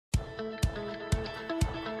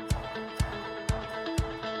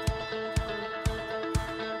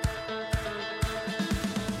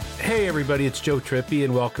Hey everybody, it's Joe Trippi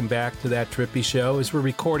and welcome back to That Trippi Show. As we're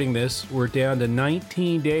recording this, we're down to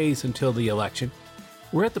 19 days until the election.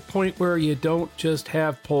 We're at the point where you don't just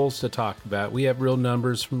have polls to talk about. We have real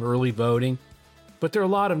numbers from early voting, but there are a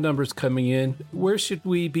lot of numbers coming in. Where should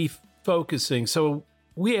we be focusing? So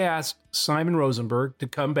we asked Simon Rosenberg to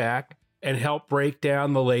come back and help break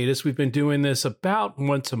down the latest. We've been doing this about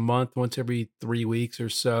once a month, once every 3 weeks or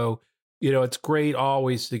so. You know, it's great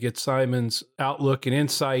always to get Simon's outlook and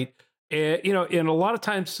insight. And, and a lot of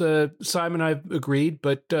times, Simon and I've agreed,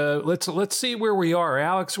 but let's see where we are.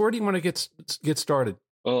 Alex, where do you want to get started?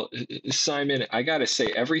 Well, Simon, I got to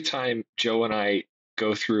say, every time Joe and I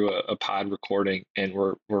go through a pod recording and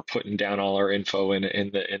we're putting down all our info in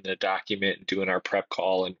the document and doing our prep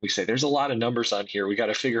call, and we say there's a lot of numbers on here, we got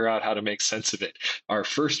to figure out how to make sense of it. Our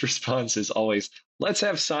first response is always, let's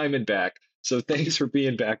have Simon back. So thanks for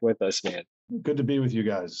being back with us, man. Good to be with you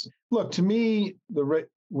guys. Look, to me, we're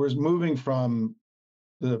moving from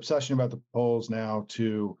the obsession about the polls now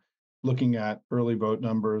to looking at early vote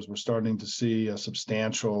numbers. We're starting to see a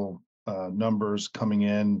substantial numbers coming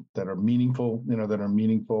in that are meaningful,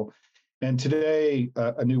 And today,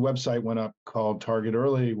 a new website went up called Target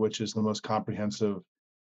Early, which is the most comprehensive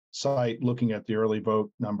site looking at the early vote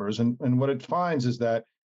numbers. And what it finds is that,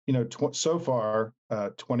 so far,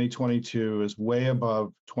 2022 is way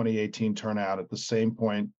above 2018 turnout at the same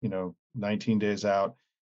point, 19 days out.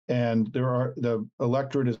 And the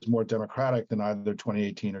electorate is more democratic than either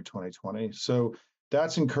 2018 or 2020. So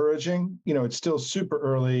that's encouraging. It's still super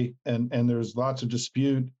early, and there's lots of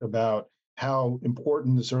dispute about how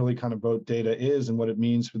important this early kind of vote data is and what it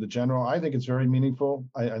means for the general. I think it's very meaningful.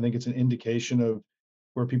 I think it's an indication of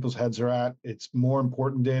where people's heads are at. It's more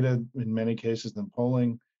important data in many cases than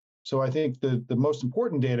polling. So I think the most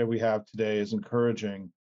important data we have today is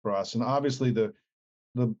encouraging for us. And obviously the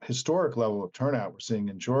historic level of turnout we're seeing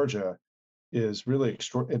in Georgia is really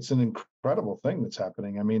it's an incredible thing that's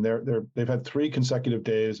happening. I mean, they've had 3 consecutive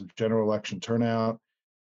days of general election turnout.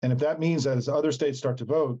 And if that means that as other states start to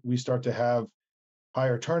vote, we start to have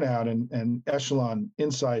higher turnout, and Echelon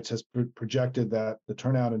Insights has projected that the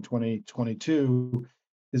turnout in 2022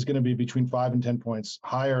 is going to be between 5 and 10 points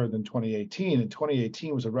higher than 2018. And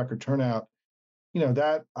 2018 was a record turnout.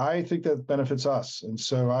 That I think that benefits us. And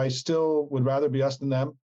so I still would rather be us than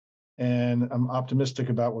them. And I'm optimistic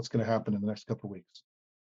about what's going to happen in the next couple of weeks.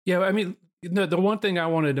 Yeah, I mean, the one thing I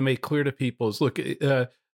wanted to make clear to people is, look,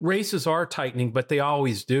 races are tightening, but they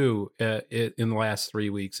always do in the last 3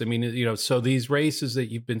 weeks. I mean, so these races that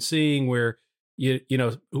you've been seeing where,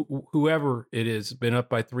 whoever it is, been up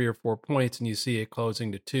by 3 or 4 points and you see it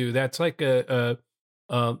closing to 2, that's like the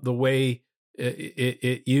way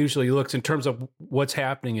it usually looks in terms of what's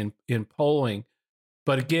happening in polling.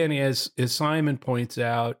 But again, as Simon points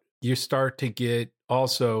out, you start to get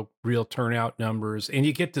also real turnout numbers, and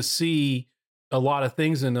you get to see a lot of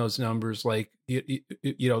things in those numbers, like,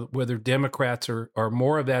 whether Democrats are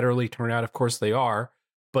more of that early turnout. Of course they are,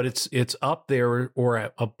 but it's up there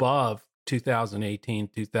or above 2018,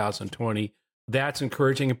 2020. That's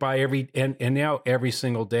encouraging. And now every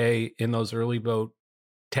single day in those early vote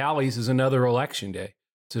tallies is another election day.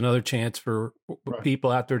 It's another chance for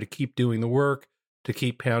people out there to keep doing the work, to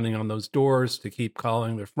keep pounding on those doors, to keep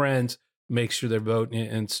calling their friends, make sure they're voting,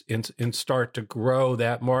 and start to grow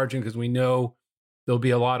that margin, because we know there'll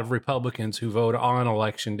be a lot of Republicans who vote on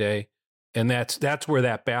election day, and that's where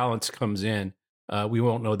that balance comes in. We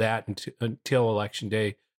won't know that until election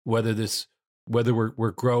day, whether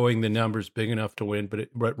we're growing the numbers big enough to win.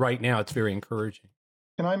 But right now, it's very encouraging.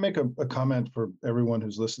 Can I make a comment for everyone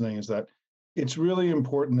who's listening? Is that it's really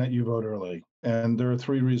important that you vote early, and there are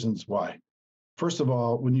 3 reasons why. First of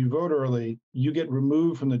all, when you vote early, you get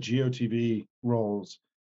removed from the GOTV roles,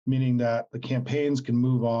 meaning that the campaigns can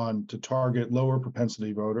move on to target lower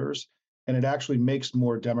propensity voters, and it actually makes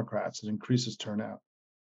more Democrats. It increases turnout.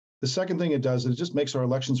 The second thing it does is it just makes our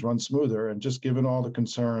elections run smoother, and just given all the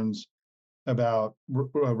concerns about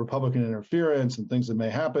Republican interference and things that may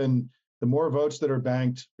happen, the more votes that are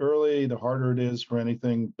banked early, the harder it is for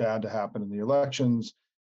anything bad to happen in the elections.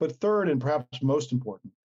 But third, and perhaps most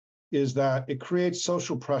important, is that it creates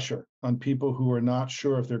social pressure on people who are not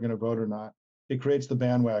sure if they're going to vote or not. It creates the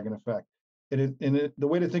bandwagon effect. The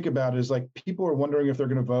way to think about it is, like, people are wondering if they're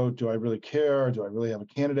going to vote. Do I really care? Do I really have a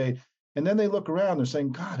candidate? And then they look around, they're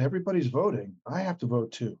saying, God, everybody's voting. I have to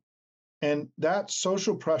vote too. And that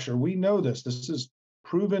social pressure, we know this is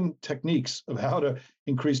proven techniques of how to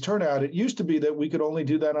increase turnout. It used to be that we could only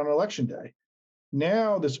do that on election day.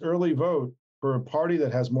 Now, this early vote for a party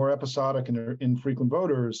that has more episodic and infrequent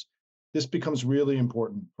voters this becomes really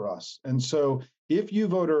important for us. And so if you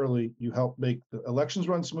vote early, you help make the elections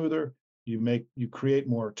run smoother, you create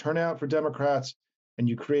more turnout for Democrats, and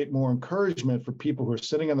you create more encouragement for people who are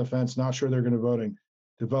sitting on the fence, not sure they're going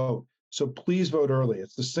to vote. So please vote early.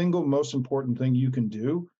 It's the single most important thing you can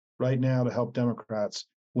do right now to help Democrats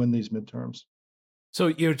win these midterms.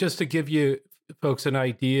 So, just to give you folks an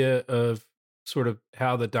idea of sort of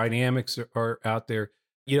how the dynamics are out there,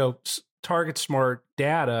 Target Smart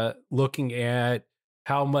data looking at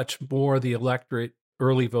how much more the electorate,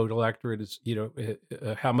 early vote electorate is,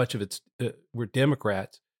 how much of it's were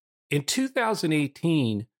Democrats. In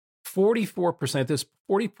 2018,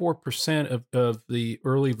 44% of the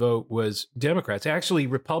early vote was Democrats. Actually,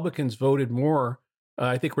 Republicans voted more,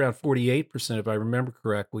 I think around 48%, if I remember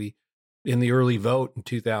correctly, in the early vote in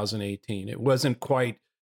 2018. It wasn't quite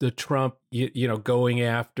the Trump, going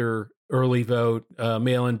after early vote,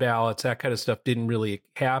 mail-in ballots, that kind of stuff didn't really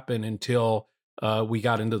happen until we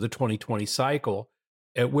got into the 2020 cycle,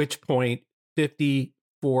 at which point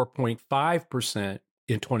 54.5%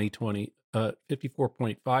 in 2020,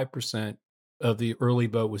 54.5% of the early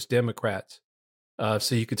vote was Democrats.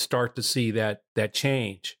 So you could start to see that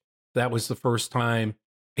change. That was the first time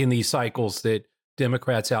in these cycles that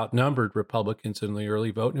Democrats outnumbered Republicans in the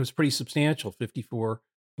early vote, and it was pretty substantial,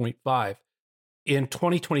 54.5. In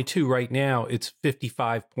 2022, right now, it's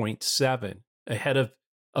 55.7, ahead of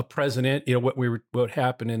a president, what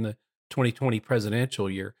happened in the 2020 presidential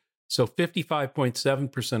year. So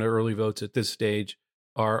 55.7% of early votes at this stage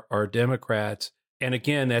are Democrats. And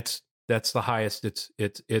again, that's the highest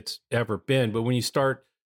it's ever been. But when you start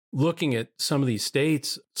looking at some of these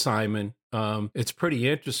states, Simon, it's pretty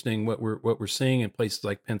interesting what we're seeing in places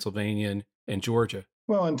like Pennsylvania and Georgia.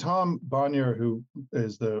 Well, and Tom Bonnier, who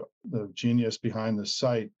is the genius behind the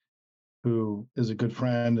site, who is a good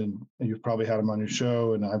friend, and you've probably had him on your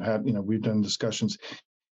show, and I've had, we've done discussions.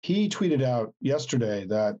 He tweeted out yesterday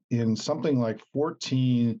that in something like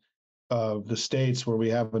 14 of the states where we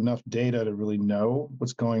have enough data to really know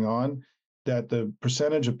what's going on, that the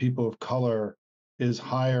percentage of people of color is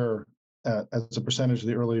higher as a percentage of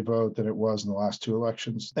the early vote than it was in the last two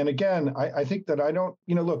elections. And again, I think that I don't,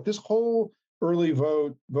 look, this whole early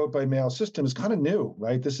vote by mail system is kind of new,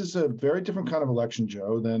 right? This is a very different kind of election,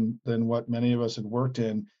 Joe, than what many of us had worked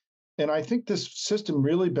in. And I think this system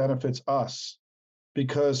really benefits us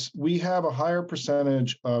because we have a higher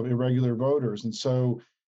percentage of irregular voters. And so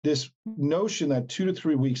this notion that 2 to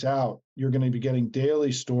 3 weeks out, you're going to be getting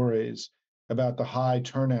daily stories about the high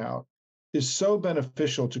turnout is so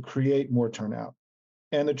beneficial to create more turnout.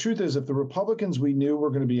 And the truth is, if the Republicans we knew were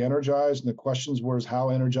going to be energized, and the questions were how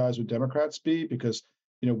energized would Democrats be, because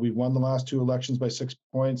we won the last two elections by 6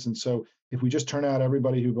 points, and so if we just turn out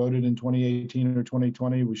everybody who voted in 2018 or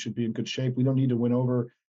 2020, we should be in good shape. We don't need to win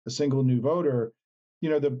over a single new voter.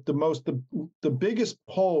 The biggest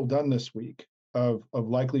poll done this week of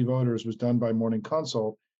likely voters was done by Morning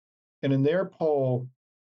Consult, and in their poll,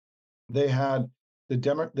 they had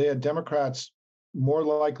Democrats more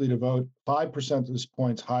likely to vote 5 percentage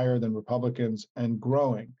points higher than Republicans and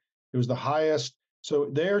growing. It was the highest. So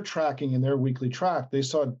they're tracking in their weekly track, they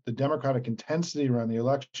saw the Democratic intensity around the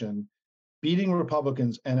election beating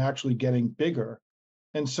Republicans and actually getting bigger.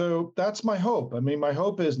 And so that's my hope. I mean, my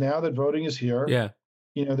hope is now that voting is here,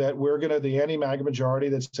 that we're the anti-MAGA majority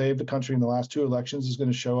that saved the country in the last two elections is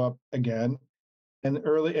going to show up again. And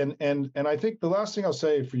I think the last thing I'll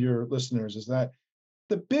say for your listeners is that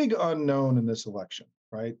the big unknown in this election,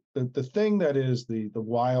 right? The thing that is the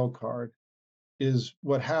wild card is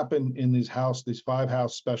what happened in these 5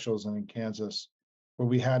 House specials and in Kansas, where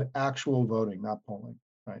we had actual voting, not polling,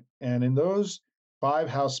 right? And in those 5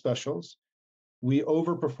 House specials, we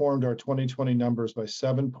overperformed our 2020 numbers by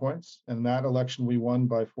 7 points. And in that election, we won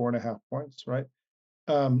by 4.5 points, right?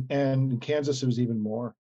 And in Kansas, it was even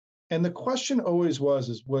more. And the question always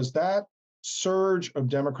was that surge of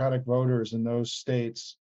Democratic voters in those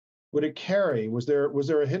states, would it carry? Was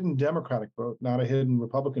there a hidden Democratic vote, not a hidden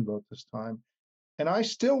Republican vote this time? And I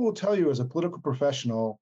still will tell you, as a political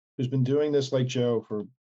professional who's been doing this like Joe for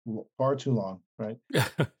far too long, right?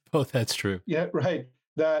 Oh, that's true. Yeah, right.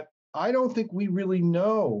 That I don't think we really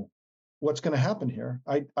know what's going to happen here.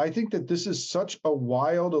 I think that this is such a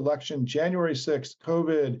wild election. January 6th,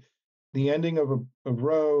 COVID, the ending of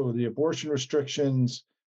Roe, the abortion restrictions,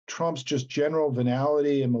 Trump's just general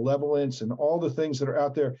venality and malevolence and all the things that are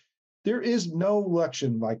out there. There is no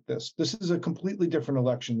election like this. This is a completely different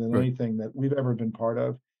election than anything that we've ever been part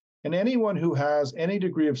of. And anyone who has any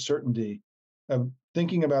degree of certainty of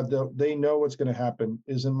thinking about they know what's going to happen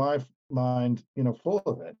is, in my mind, full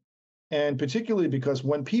of it. And particularly because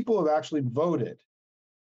when people have actually voted,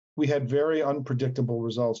 we had very unpredictable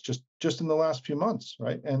results just in the last few months,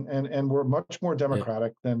 right? And we're much more Yeah.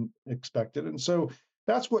 democratic than expected. And so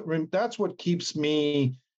that's what keeps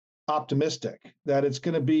me optimistic, that it's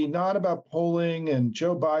going to be not about polling and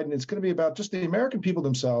Joe Biden. It's going to be about just the American people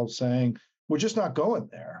themselves saying, we're just not going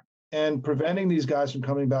there, and preventing these guys from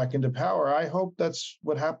coming back into power. I hope that's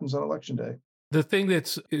what happens on election day. The thing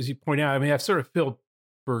that's, as you point out, I mean, I've sort of felt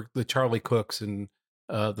for the Charlie Cooks and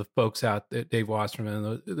the folks out that Dave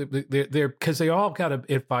Wasserman, they're because they all got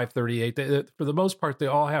at 538. For the most part, they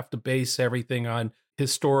all have to base everything on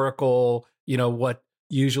historical, what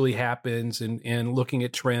usually happens, and looking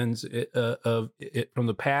at trends of it from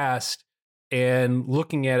the past, and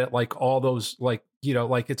looking at it like all those, like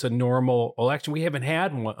it's a normal election. We haven't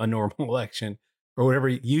had a normal election, or whatever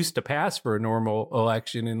it used to pass for a normal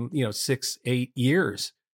election in 6-8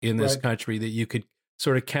 years in this Right. country, that you could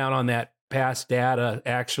sort of count on that past data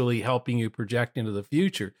actually helping you project into the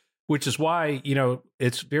future, which is why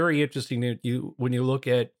it's very interesting that when you look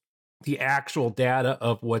at the actual data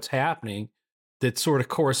of what's happening, that sort of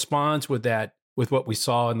corresponds with what we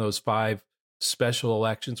saw in those 5 special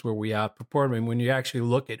elections where we outperformed. And when you actually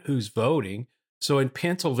look at who's voting, so in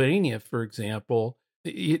Pennsylvania, for example,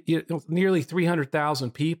 nearly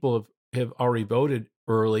 300,000 people have already voted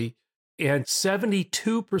early, and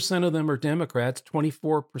 72% of them are Democrats,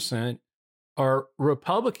 24% are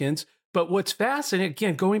Republicans. But what's fascinating,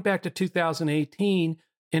 again, going back to 2018,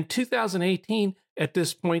 in 2018, at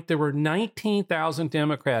this point, there were 19,000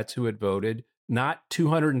 Democrats who had voted, not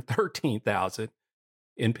 213,000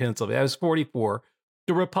 in Pennsylvania. That was 44.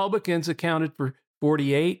 The Republicans accounted for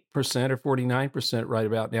 48% or 49% right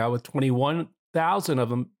about now, with 21,000 of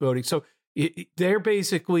them voting. So they're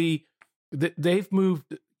basically, they've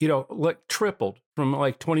moved, like tripled from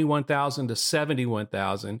like 21,000 to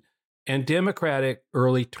 71,000. And Democratic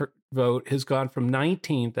early vote has gone from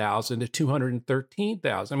 19,000 to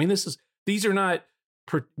 213,000. I mean, these are not,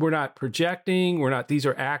 we're not projecting, these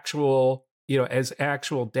are actual, as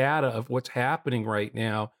actual data of what's happening right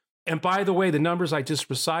now. And by the way, the numbers I just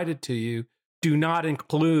recited to you do not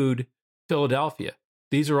include Philadelphia.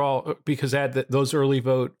 These are all because those early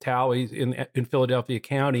vote tallies in Philadelphia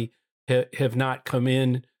County have not come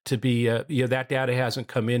in to be, that data hasn't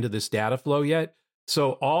come into this data flow yet.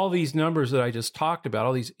 So all these numbers that I just talked about,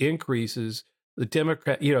 all these increases, the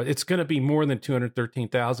Democrat, it's going to be more than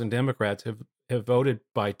 213,000 Democrats have voted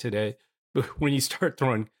by today. But when you start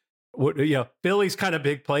throwing, Philly's kind of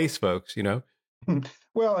big place, folks,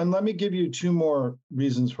 Well, and let me give you 2 more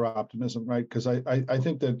reasons for optimism, right? Because I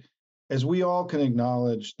think that, as we all can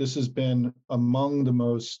acknowledge, this has been among the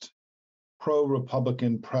most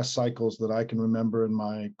pro-Republican press cycles that I can remember in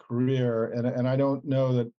my career. And I don't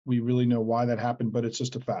know that we really know why that happened, but it's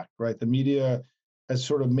just a fact, right? The media has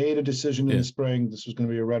sort of made a decision in the spring. This was going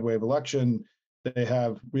to be a red wave election. They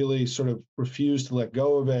have really sort of refused to let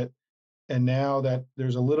go of it. And now that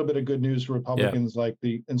there's a little bit of good news for Republicans,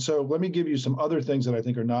 and so let me give you some other things that I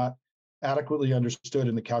think are not adequately understood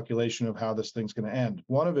in the calculation of how this thing's going to end.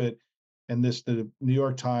 One of it, and the New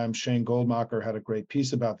York Times, Shane Goldmacher had a great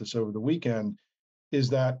piece about this over the weekend, is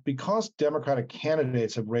that because Democratic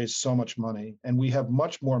candidates have raised so much money, and we have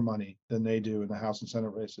much more money than they do in the House and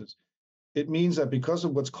Senate races, it means that because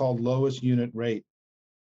of what's called lowest unit rate,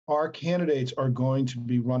 our candidates are going to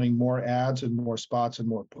be running more ads and more spots and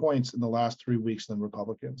more points in the last 3 weeks than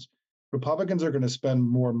Republicans. Republicans are going to spend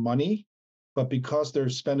more money, but because they're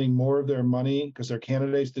spending more of their money, because their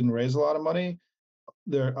candidates didn't raise a lot of money,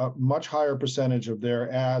 they're a much higher percentage of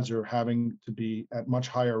their ads are having to be at much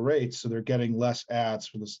higher rates. So they're getting less ads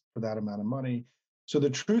for that amount of money. So the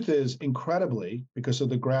truth is, incredibly, because of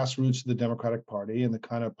the grassroots of the Democratic Party and the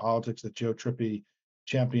kind of politics that Joe Trippi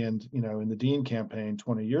championed, in the Dean campaign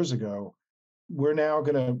 20 years ago, we're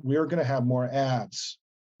gonna have more ads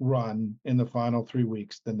run in the final 3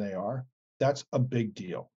 weeks than they are. That's a big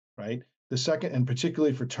deal, right? The second, and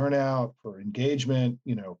particularly for turnout, for engagement,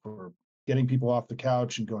 for getting people off the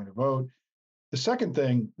couch and going to vote. The second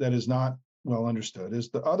thing that is not well understood is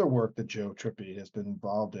the other work that Joe Trippi has been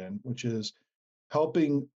involved in, which is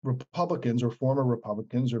helping Republicans or former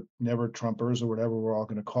Republicans or never Trumpers or whatever we're all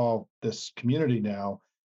going to call this community now.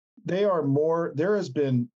 There has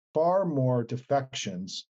been far more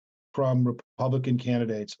defections from Republican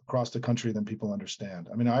candidates across the country than people understand.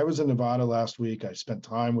 I mean, I was in Nevada last week. I spent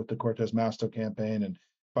time with the Cortez Masto campaign. And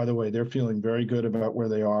by the way, they're feeling very good about where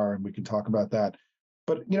they are, and we can talk about that.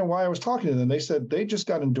 But, while I was talking to them, they said they just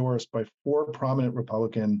got endorsed by 4 prominent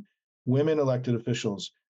Republican women elected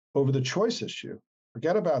officials over the choice issue.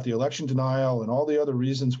 Forget about the election denial and all the other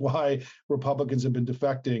reasons why Republicans have been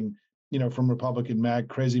defecting. from Republican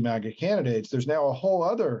crazy MAGA candidates, there's now a whole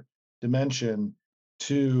other dimension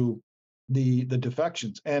to the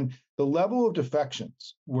defections. And the level of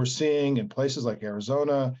defections we're seeing in places like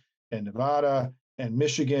Arizona and Nevada and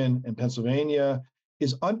Michigan and Pennsylvania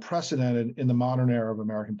is unprecedented in the modern era of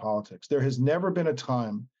American politics. There has never been a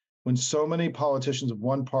time when so many politicians of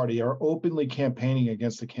one party are openly campaigning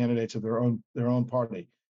against the candidates of their own party.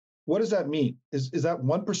 What does that mean? Is that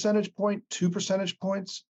 1 percentage point, 2 percentage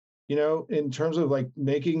points? In terms of like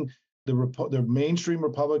making the mainstream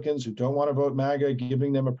Republicans who don't want to vote MAGA,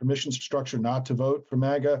 giving them a permission structure not to vote for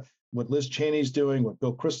MAGA, what Liz Cheney's doing, what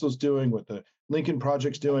Bill Kristol's doing, what the Lincoln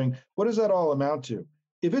Project's doing. What does that all amount to?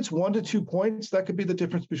 If it's 1 to 2 points, that could be the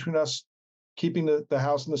difference between us keeping the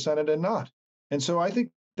House and the Senate and not. And so I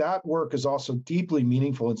think that work is also deeply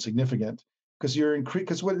meaningful and significant because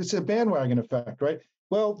it's a bandwagon effect, right?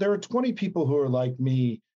 Well, there are 20 people who are like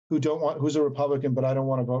me who's a Republican, but I don't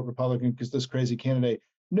want to vote Republican because this crazy candidate.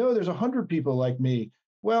 No, there's 100 people like me.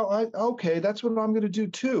 Well, okay, that's what I'm going to do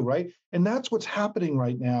too, right? And that's what's happening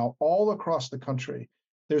right now all across the country.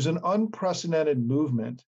 There's an unprecedented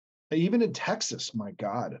movement, even in Texas, my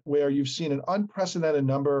God, where you've seen an unprecedented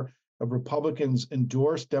number of Republicans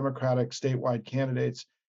endorse Democratic statewide candidates.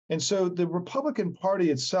 And so the Republican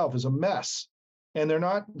Party itself is a mess, and they're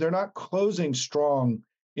not closing strong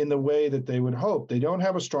in the way that they would hope. They don't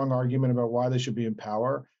have a strong argument about why they should be in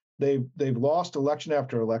power. They've lost election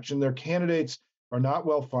after election. Their candidates are not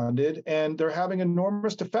well funded, and they're having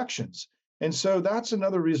enormous defections. And so that's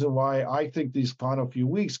another reason why I think these final few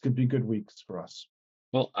weeks could be good weeks for us.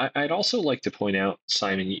 Well, I'd also like to point out,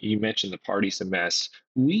 Simon, you mentioned the party's a mess.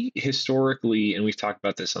 We historically, and we've talked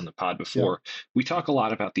about this on the pod before, we talk a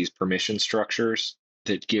lot about these permission structures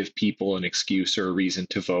that give people an excuse or a reason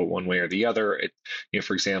to vote one way or the other.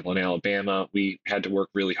 For example, in Alabama, we had to work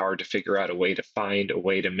really hard to figure out a way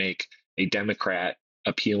to make a Democrat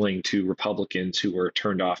appealing to Republicans who were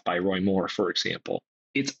turned off by Roy Moore, for example.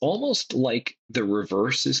 It's almost like the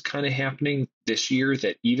reverse is kind of happening this year,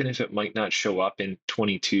 that even if it might not show up in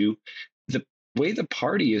 22, the way the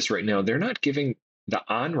party is right now, they're not giving the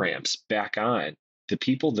on-ramps back on. The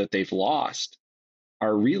people that they've lost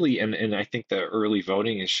are really, and I think the early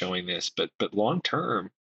voting is showing this, but long term,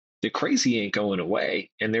 the crazy ain't going away.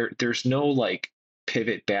 And there's no like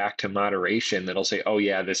pivot back to moderation that'll say, oh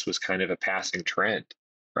yeah, this was kind of a passing trend,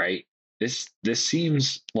 right? This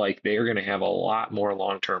seems like they are going to have a lot more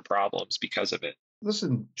long-term problems because of it.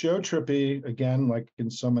 Listen, Joe Trippi, again, like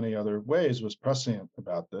in so many other ways, was prescient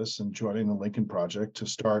about this and joining the Lincoln Project to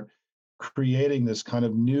start creating this kind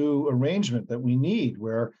of new arrangement that we need,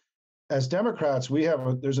 where as Democrats,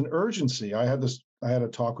 there's an urgency. I had a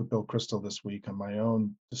talk with Bill Kristol this week on my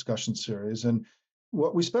own discussion series. And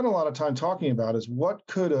what we spent a lot of time talking about is what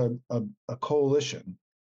could a coalition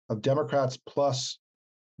of Democrats plus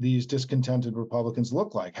these discontented Republicans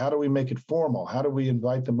look like? How do we make it formal? How do we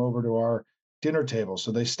invite them over to our dinner table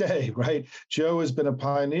so they stay, right? Joe has been a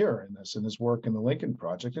pioneer in this, in his work in the Lincoln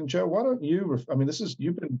Project. And Joe, why don't you,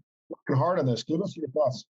 you've been working hard on this. Give us your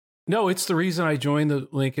thoughts. No, it's the reason I joined the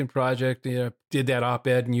Lincoln Project. Did that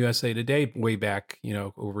op-ed in USA Today way back,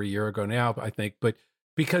 over a year ago now, I think. But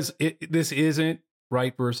because this isn't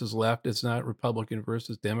right versus left, it's not Republican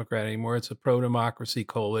versus Democrat anymore. It's a pro-democracy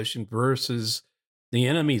coalition versus the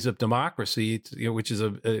enemies of democracy, which is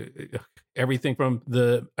everything from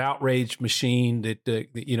the outrage machine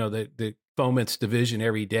that foments division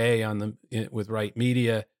every day with right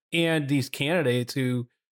media, and these candidates who,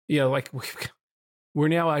 we're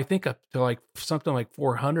now, I think, up to like something like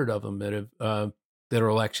 400 of them that are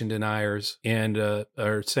election deniers and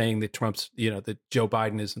are saying that Trump's, that Joe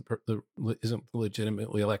Biden isn't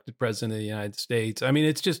legitimately elected president of the United States. I mean,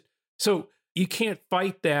 it's just, so you can't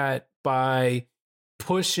fight that by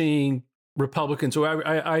pushing Republicans. So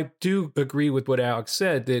I do agree with what Alex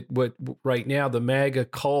said, that what right now the MAGA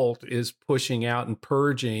cult is pushing out and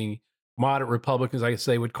purging moderate Republicans. I guess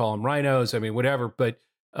they would call them rhinos. I mean, whatever, but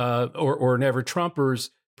or never Trumpers,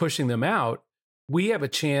 pushing them out. We have a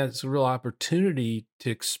real opportunity to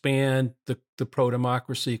expand the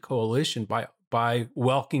pro-democracy coalition by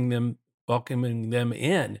welcoming them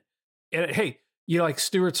in. And hey, like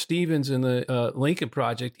Stuart Stevens in the Lincoln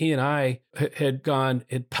Project, he and I had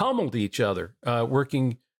pummeled each other,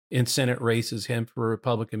 working in Senate races, him for a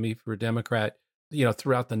Republican, me for a Democrat,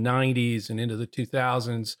 throughout the 90s and into the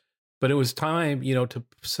 2000s. But it was time, to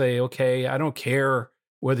say, okay, I don't care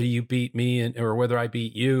whether you beat me or whether I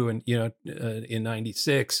beat you, and in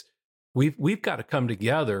 '96, we've got to come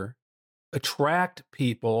together, attract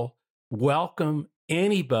people, welcome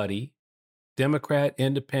anybody, Democrat,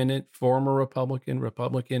 Independent, former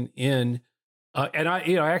Republican, in And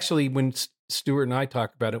actually, when Stuart and I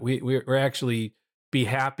talk about it, we're actually be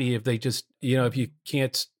happy if they just, if you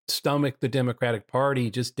can't stomach the Democratic Party,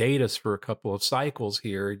 just date us for a couple of cycles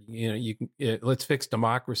here. You can let's fix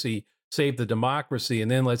democracy, save the democracy, and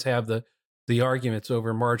then let's have the arguments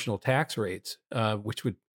over marginal tax rates, which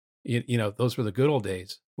would, those were the good old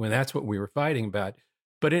days when that's what we were fighting about.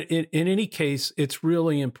 But in any case, it's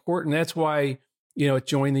really important. That's why, at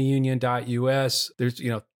jointheunion.us, there's,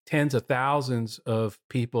 tens of thousands of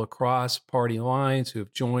people across party lines who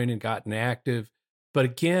have joined and gotten active. But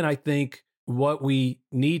again, I think what we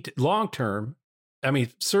need long term, I mean,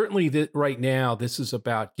 certainly right now, this is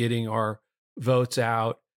about getting our votes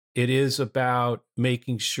out. It is about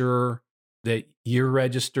making sure that you're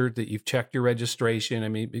registered, that you've checked your registration. I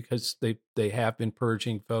mean, because they have been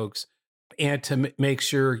purging folks, and to make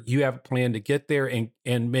sure you have a plan to get there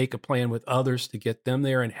and make a plan with others to get them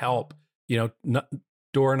there and help,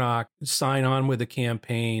 door knock, sign on with a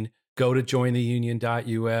campaign, go to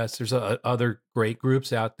jointheunion.us. There's other great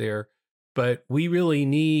groups out there, but we really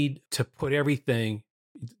need to put everything,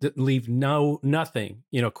 leave nothing,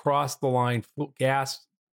 cross the line,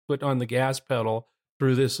 put on the gas pedal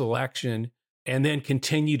through this election, and then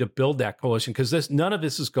continue to build that coalition, because none of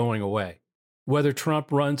this is going away. Whether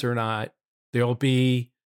Trump runs or not, there'll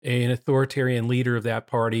be an authoritarian leader of that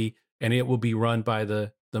party, and it will be run by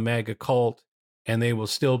the MAGA cult, and they will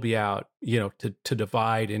still be out, to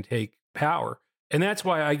divide and take power. And that's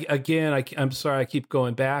why I'm sorry, I keep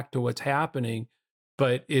going back to what's happening,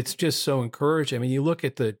 but it's just so encouraging. I mean, you look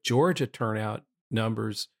at the Georgia turnout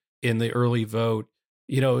numbers in the early vote,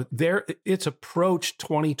 it's approached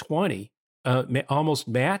 2020, almost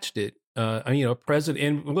matched it. President,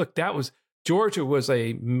 and look, Georgia was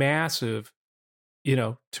a massive,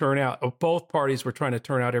 turnout. Both parties were trying to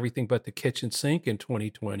turn out everything but the kitchen sink in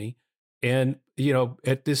 2020. And,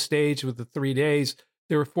 at this stage with the 3 days,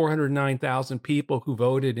 there were 409,000 people who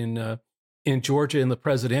voted in Georgia in the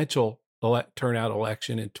presidential turnout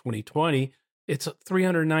election in 2020. It's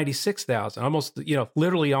 396,000, almost,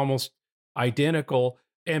 literally almost identical.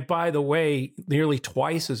 And by the way, nearly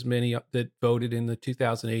twice as many that voted in the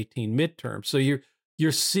 2018 midterm. So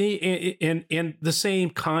you're seeing in the same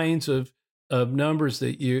kinds of numbers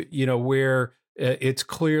that where it's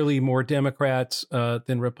clearly more Democrats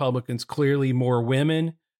than Republicans, clearly more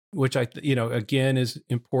women, which again is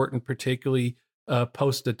important, particularly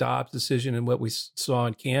post the Dobbs decision and what we saw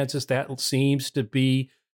in Kansas. That seems to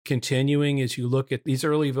be continuing as you look at these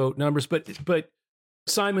early vote numbers. But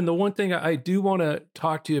Simon, the one thing I do want to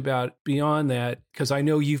talk to you about beyond that, because I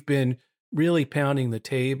know you've been really pounding the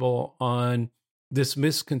table on this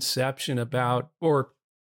misconception about, or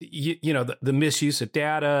the misuse of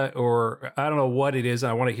data, or I don't know what it is.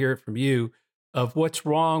 I want to hear it from you of what's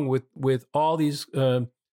wrong with all these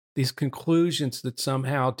conclusions that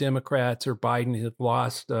somehow Democrats or Biden have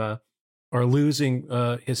lost, are losing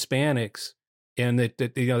Hispanics, and that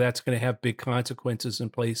that's going to have big consequences in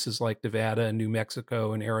places like Nevada and New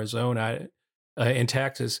Mexico and Arizona and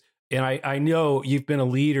Texas. And I know you've been a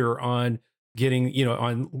leader on getting,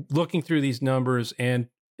 on looking through these numbers and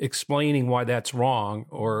explaining why that's wrong,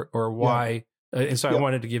 or why. Yeah. And so I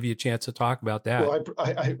wanted to give you a chance to talk about that. Well,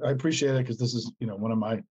 I appreciate it, because this is, one of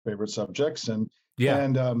my favorite subjects. And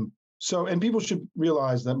people should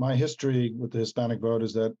realize that my history with the Hispanic vote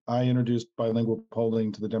is that I introduced bilingual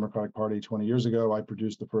polling to the Democratic Party 20 years ago. I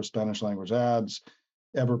produced the first Spanish language ads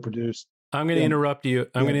ever produced. I'm going to interrupt you.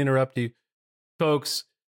 I'm going to interrupt you. Folks,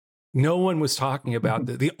 no one was talking about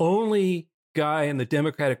that. The only guy in the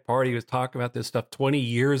Democratic Party was talking about this stuff 20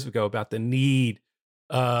 years ago about the need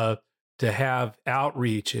to have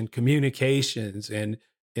outreach and communications and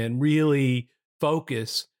really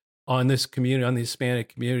focus on this community, on the Hispanic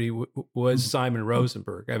community, was Simon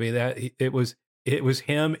Rosenberg. I mean, that it was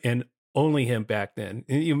him and only him back then.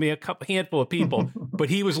 And you mean a handful of people, but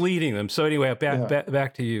he was leading them. So anyway,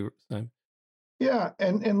 back to you, Simon. Yeah,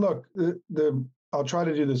 and look, I'll try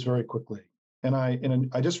to do this very quickly. And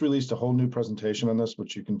I just released a whole new presentation on this,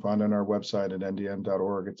 which you can find on our website at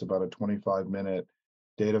ndn.org. It's about a 25-minute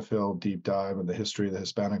data-filled deep dive of the history of the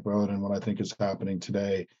Hispanic vote and what I think is happening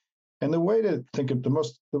today. And the way to think of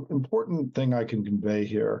the important thing I can convey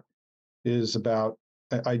here is about,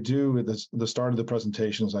 I do at the start of the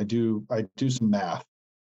presentations, I do some math.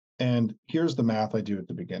 And here's the math I do at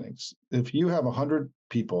the beginnings. If you have 100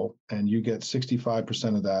 people and you get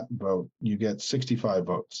 65% of that vote, you get 65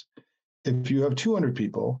 votes. If you have 200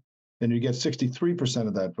 people and you get 63%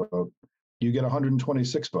 of that vote, you get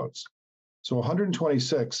 126 votes. So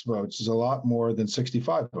 126 votes is a lot more than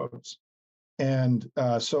 65 votes. And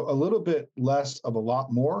so a little bit less of a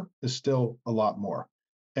lot more is still a lot more.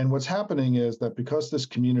 And what's happening is that because this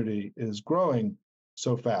community is growing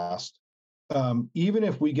so fast, even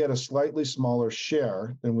if we get a slightly smaller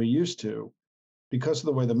share than we used to, because of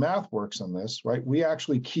the way the math works on this, right, we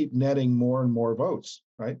actually keep netting more and more votes,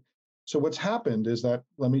 right? So what's happened is that,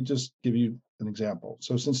 let me just give you an example.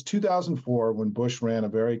 So since 2004, when Bush ran a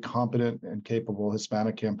very competent and capable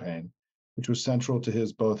Hispanic campaign, which was central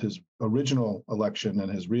to both his original election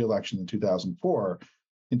and his reelection in 2004,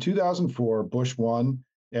 in 2004, Bush won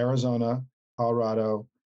Arizona, Colorado,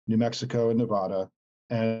 New Mexico, and Nevada,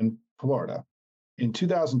 and Florida. In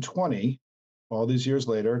 2020, all these years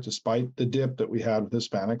later, despite the dip that we had with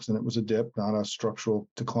Hispanics, and it was a dip, not a structural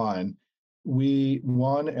decline, we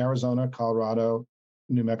won Arizona, Colorado,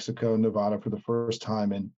 New Mexico, and Nevada for the first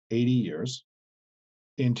time in 80 years.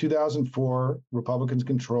 In 2004, Republicans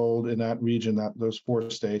controlled in that region, those 4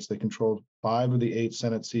 states, they controlled 5 of the 8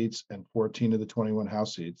 Senate seats and 14 of the 21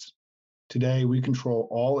 House seats. Today, we control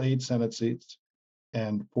all 8 Senate seats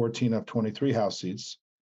and 14 of 23 House seats.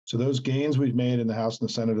 So those gains we've made in the House and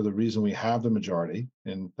the Senate are the reason we have the majority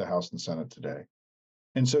in the House and Senate today.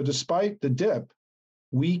 And so despite the dip,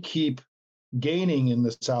 we keep gaining in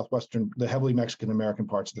the heavily Mexican-American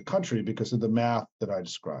parts of the country because of the math that I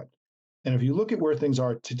described. And if you look at where things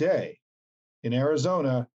are today, in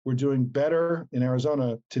Arizona, we're doing better in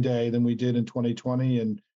Arizona today than we did in 2020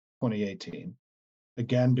 and 2018.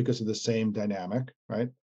 Again, because of the same dynamic, right?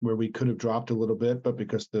 Where we could have dropped a little bit, but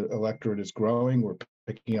because the electorate is growing, we're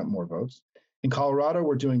picking up more votes. In Colorado,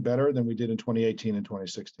 we're doing better than we did in 2018 and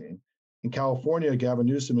 2016. In California, Gavin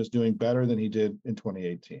Newsom is doing better than he did in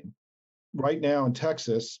 2018. Right now in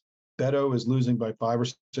Texas, Beto is losing by 5 or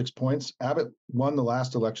 6 points. Abbott won the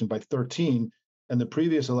last election by 13 and the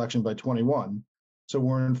previous election by 21. So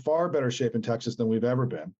we're in far better shape in Texas than we've ever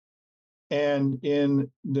been. And in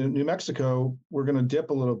New Mexico, we're going to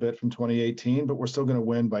dip a little bit from 2018, but we're still going to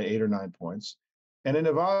win by 8 or 9 points. And in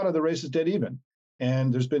Nevada, the race is dead even,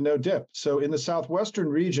 and there's been no dip. So in the southwestern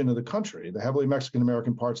region of the country, the heavily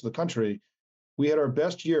Mexican-American parts of the country, we had our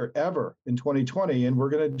best year ever in 2020, and we're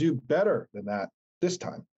going to do better than that this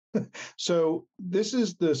time. So this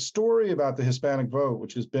is the story about the Hispanic vote,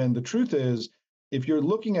 which has been, the truth is, if you're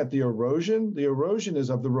looking at the erosion is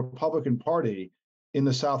of the Republican Party in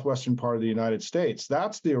the southwestern part of the United States.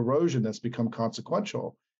 That's the erosion that's become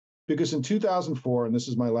consequential. Because in 2004, and this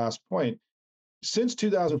is my last point, since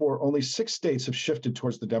 2004, only 6 states have shifted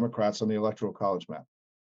towards the Democrats on the Electoral College map.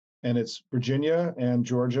 And it's Virginia and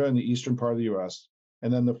Georgia in the eastern part of the US,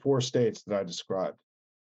 and then the 4 states that I described.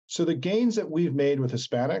 So the gains that we've made with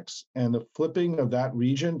Hispanics and the flipping of that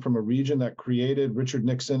region from a region that created Richard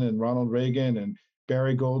Nixon and Ronald Reagan and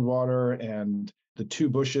Barry Goldwater and the 2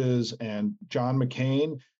 Bushes and John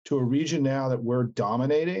McCain to a region now that we're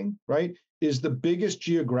dominating, right, is the biggest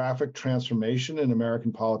geographic transformation in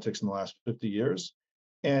American politics in the last 50 years.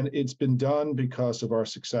 And it's been done because of our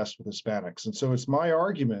success with Hispanics. And so it's my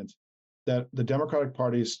argument that the Democratic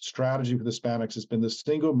Party's strategy for the Hispanics has been the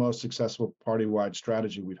single most successful party-wide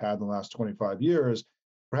strategy we've had in the last 25 years,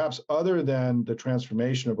 perhaps other than the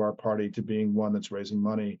transformation of our party to being one that's raising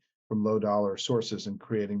money from low-dollar sources and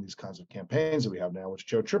creating these kinds of campaigns that we have now, which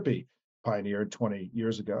Joe Trippi pioneered 20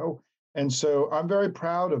 years ago. And so I'm very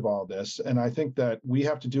proud of all this. And I think that we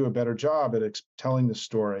have to do a better job at telling the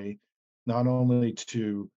story, not only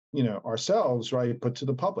to ourselves, right, but to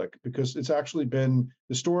the public, because it's actually been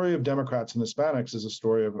the story of Democrats and Hispanics is a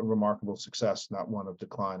story of a remarkable success, not one of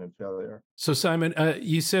decline and failure. So Simon,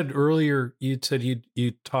 you said earlier, you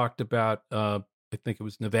talked about, I think it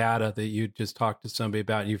was Nevada that you just talked to somebody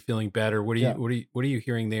about, and you're feeling better. What are you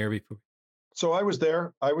hearing there before? So I was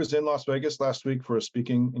there. I was in Las Vegas last week for a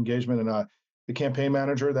speaking engagement, and the campaign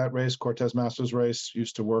manager of that race, Cortez Masto's race,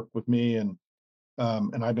 used to work with me, and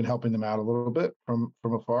I've been helping them out a little bit from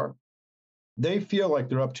afar. They feel like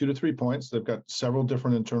they're up 2 to 3 points. They've got several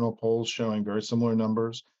different internal polls showing very similar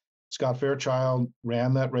numbers. Scott Fairchild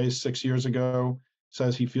ran that race 6 years ago,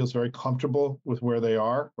 says he feels very comfortable with where they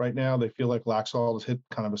are right now. They feel like Laxalt has hit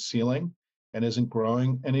kind of a ceiling and isn't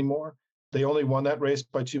growing anymore. They only won that race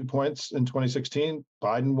by 2 points in 2016.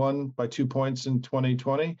 Biden won by 2 points in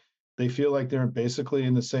 2020. They feel like they're basically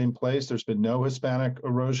in the same place. There's been no Hispanic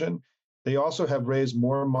erosion. They also have raised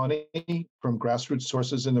more money from grassroots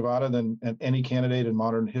sources in Nevada than any candidate in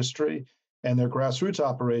modern history. And their grassroots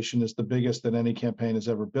operation is the biggest that any campaign has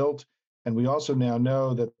ever built. And we also now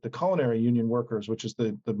know that the Culinary Union Workers, which is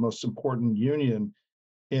the most important union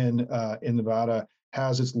in Nevada,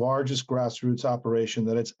 has its largest grassroots operation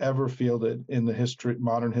that it's ever fielded in the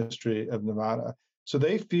modern history of Nevada. So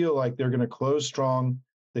they feel like they're going to close strong.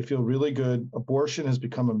 They feel really good. Abortion has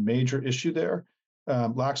become a major issue there.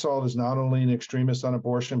 Laxalt is not only an extremist on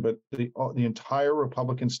abortion, but the entire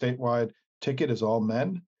Republican statewide ticket is all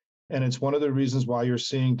men. And it's one of the reasons why you're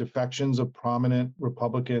seeing defections of prominent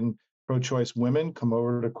Republican pro-choice women come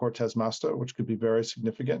over to Cortez Masto, which could be very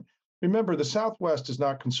significant. Remember, the Southwest is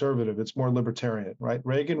not conservative. It's more libertarian, right?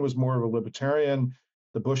 Reagan was more of a libertarian.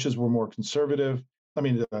 The Bushes were more conservative. I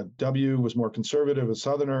mean, W was more conservative, a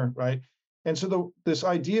Southerner, right? And so this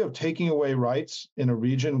idea of taking away rights in a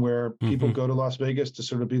region where people go to Las Vegas to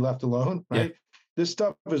sort of be left alone, right? Yeah. This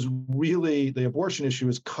stuff is really, the abortion issue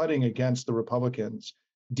is cutting against the Republicans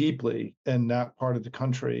deeply in that part of the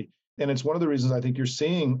country. And it's one of the reasons I think you're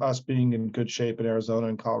seeing us being in good shape in Arizona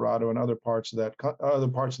and Colorado and other parts of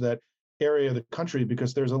that area of the country,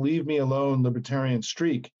 because there's a leave me alone libertarian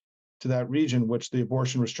streak to that region, which the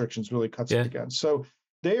abortion restrictions really cuts against. So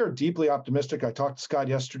they are deeply optimistic. I talked to Scott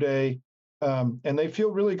yesterday. And they feel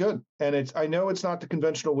really good. And I know it's not the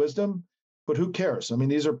conventional wisdom, but who cares? I mean,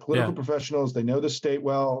 these are political professionals. They know the state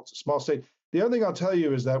well. It's a small state. The other thing I'll tell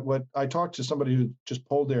you is that what I talked to somebody who just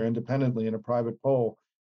polled there independently in a private poll,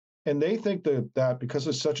 and they think that because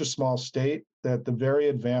it's such a small state, that the very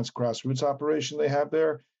advanced grassroots operation they have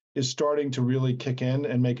there is starting to really kick in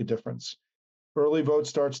and make a difference. Early vote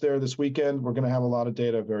starts there this weekend. We're going to have a lot of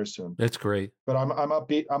data very soon. That's great. But I'm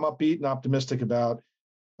upbeat and optimistic about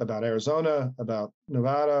Arizona, about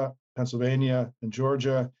Nevada, Pennsylvania, and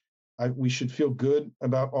Georgia. We should feel good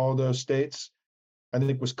about all those states. I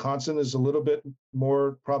think Wisconsin is a little bit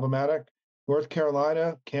more problematic. North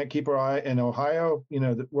Carolina can't keep our eye, and Ohio,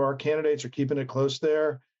 where our candidates are keeping it close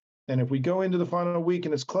there. And if we go into the final week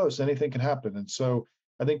and it's close, anything can happen. And so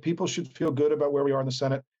I think people should feel good about where we are in the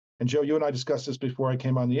Senate. And Joe, you and I discussed this before I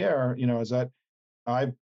came on the air, is that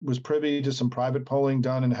I was privy to some private polling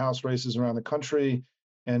done in House races around the country.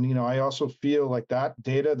 And, I also feel like that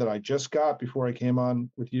data that I just got before I came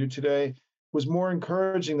on with you today was more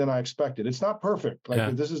encouraging than I expected. It's not perfect.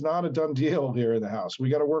 This is not a done deal here in the House. We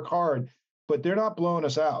got to work hard, but they're not blowing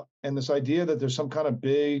us out. And this idea that there's some kind of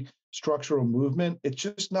big structural movement, it's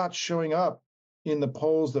just not showing up in the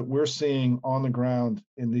polls that we're seeing on the ground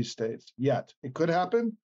in these states yet. It could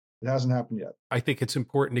happen. It hasn't happened yet. I think it's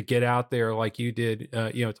important to get out there like you did,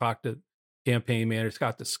 talk to campaign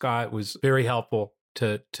manager Scott was very helpful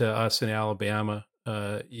to us in Alabama.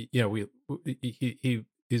 I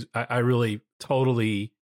really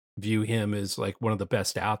totally view him as like one of the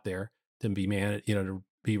best out there to be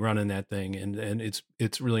running that thing. And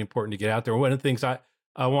it's really important to get out there. One of the things I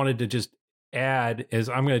wanted to just add is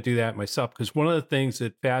I'm going to do that myself, because one of the things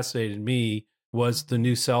that fascinated me was the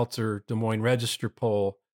new Seltzer Des Moines Register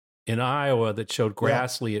poll in Iowa that showed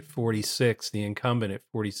Grassley at 46, the incumbent at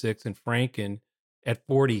 46, and Franken at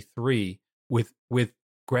 43, with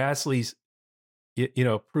Grassley's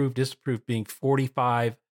approved, disapproved being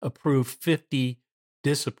 45 approved, 50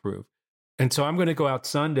 disapproved. And so I'm going to go out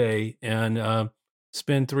Sunday and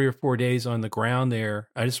spend 3 or 4 days on the ground there.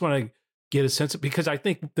 I just want to get a sense of, because I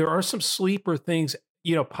think there are some sleeper things,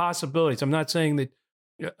 possibilities. I'm not saying that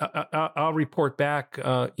I'll report back,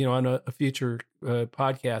 on a future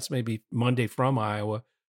podcast, maybe Monday from Iowa.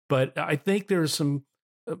 But I think there's some,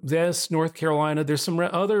 North Carolina, there's some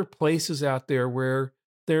other places out there where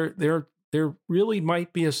there really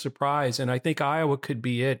might be a surprise. And I think Iowa could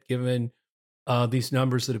be it, given these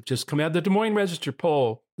numbers that have just come out. The Des Moines Register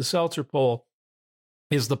poll, the Seltzer poll,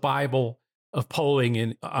 is the Bible of polling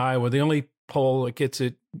in Iowa. The only poll that gets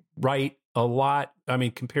it right a lot. I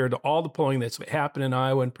mean, compared to all the polling that's happened in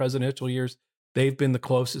Iowa in presidential years, they've been the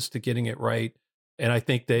closest to getting it right. And I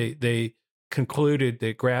think they concluded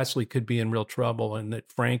that Grassley could be in real trouble and that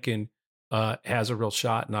Franken has a real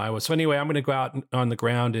shot in Iowa. So anyway, I'm going to go out on the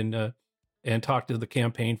ground and talk to the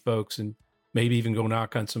campaign folks and maybe even go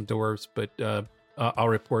knock on some doors. But I'll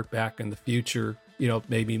report back in the future,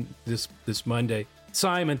 maybe this Monday.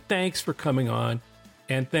 Simon, thanks for coming on.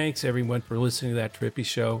 And thanks, everyone, for listening to That Trippy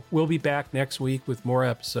Show. We'll be back next week with more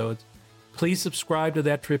episodes. Please subscribe to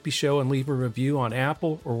That Trippy Show and leave a review on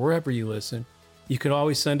Apple or wherever you listen. You can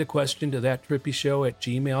always send a question to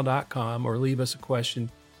thattrippyshow@gmail.com or leave us a question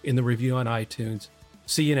in the review on iTunes.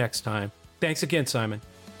 See you next time. Thanks again, Simon.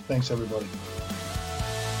 Thanks, everybody.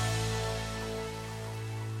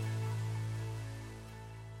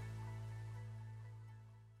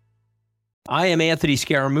 I am Anthony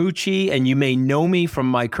Scaramucci, and you may know me from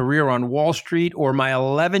my career on Wall Street or my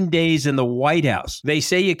 11 days in the White House. They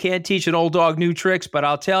say you can't teach an old dog new tricks, but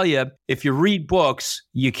I'll tell you, if you read books,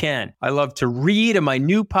 you can. I love to read, and my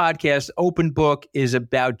new podcast, Open Book, is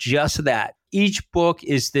about just that. Each book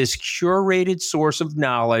is this curated source of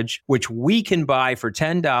knowledge, which we can buy for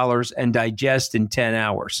 $10 and digest in 10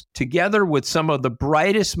 hours. Together with some of the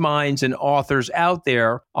brightest minds and authors out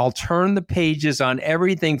there, I'll turn the pages on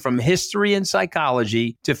everything from history and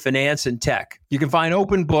psychology to finance and tech. You can find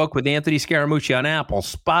Open Book with Anthony Scaramucci on Apple,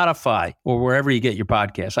 Spotify, or wherever you get your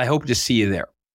podcasts. I hope to see you there.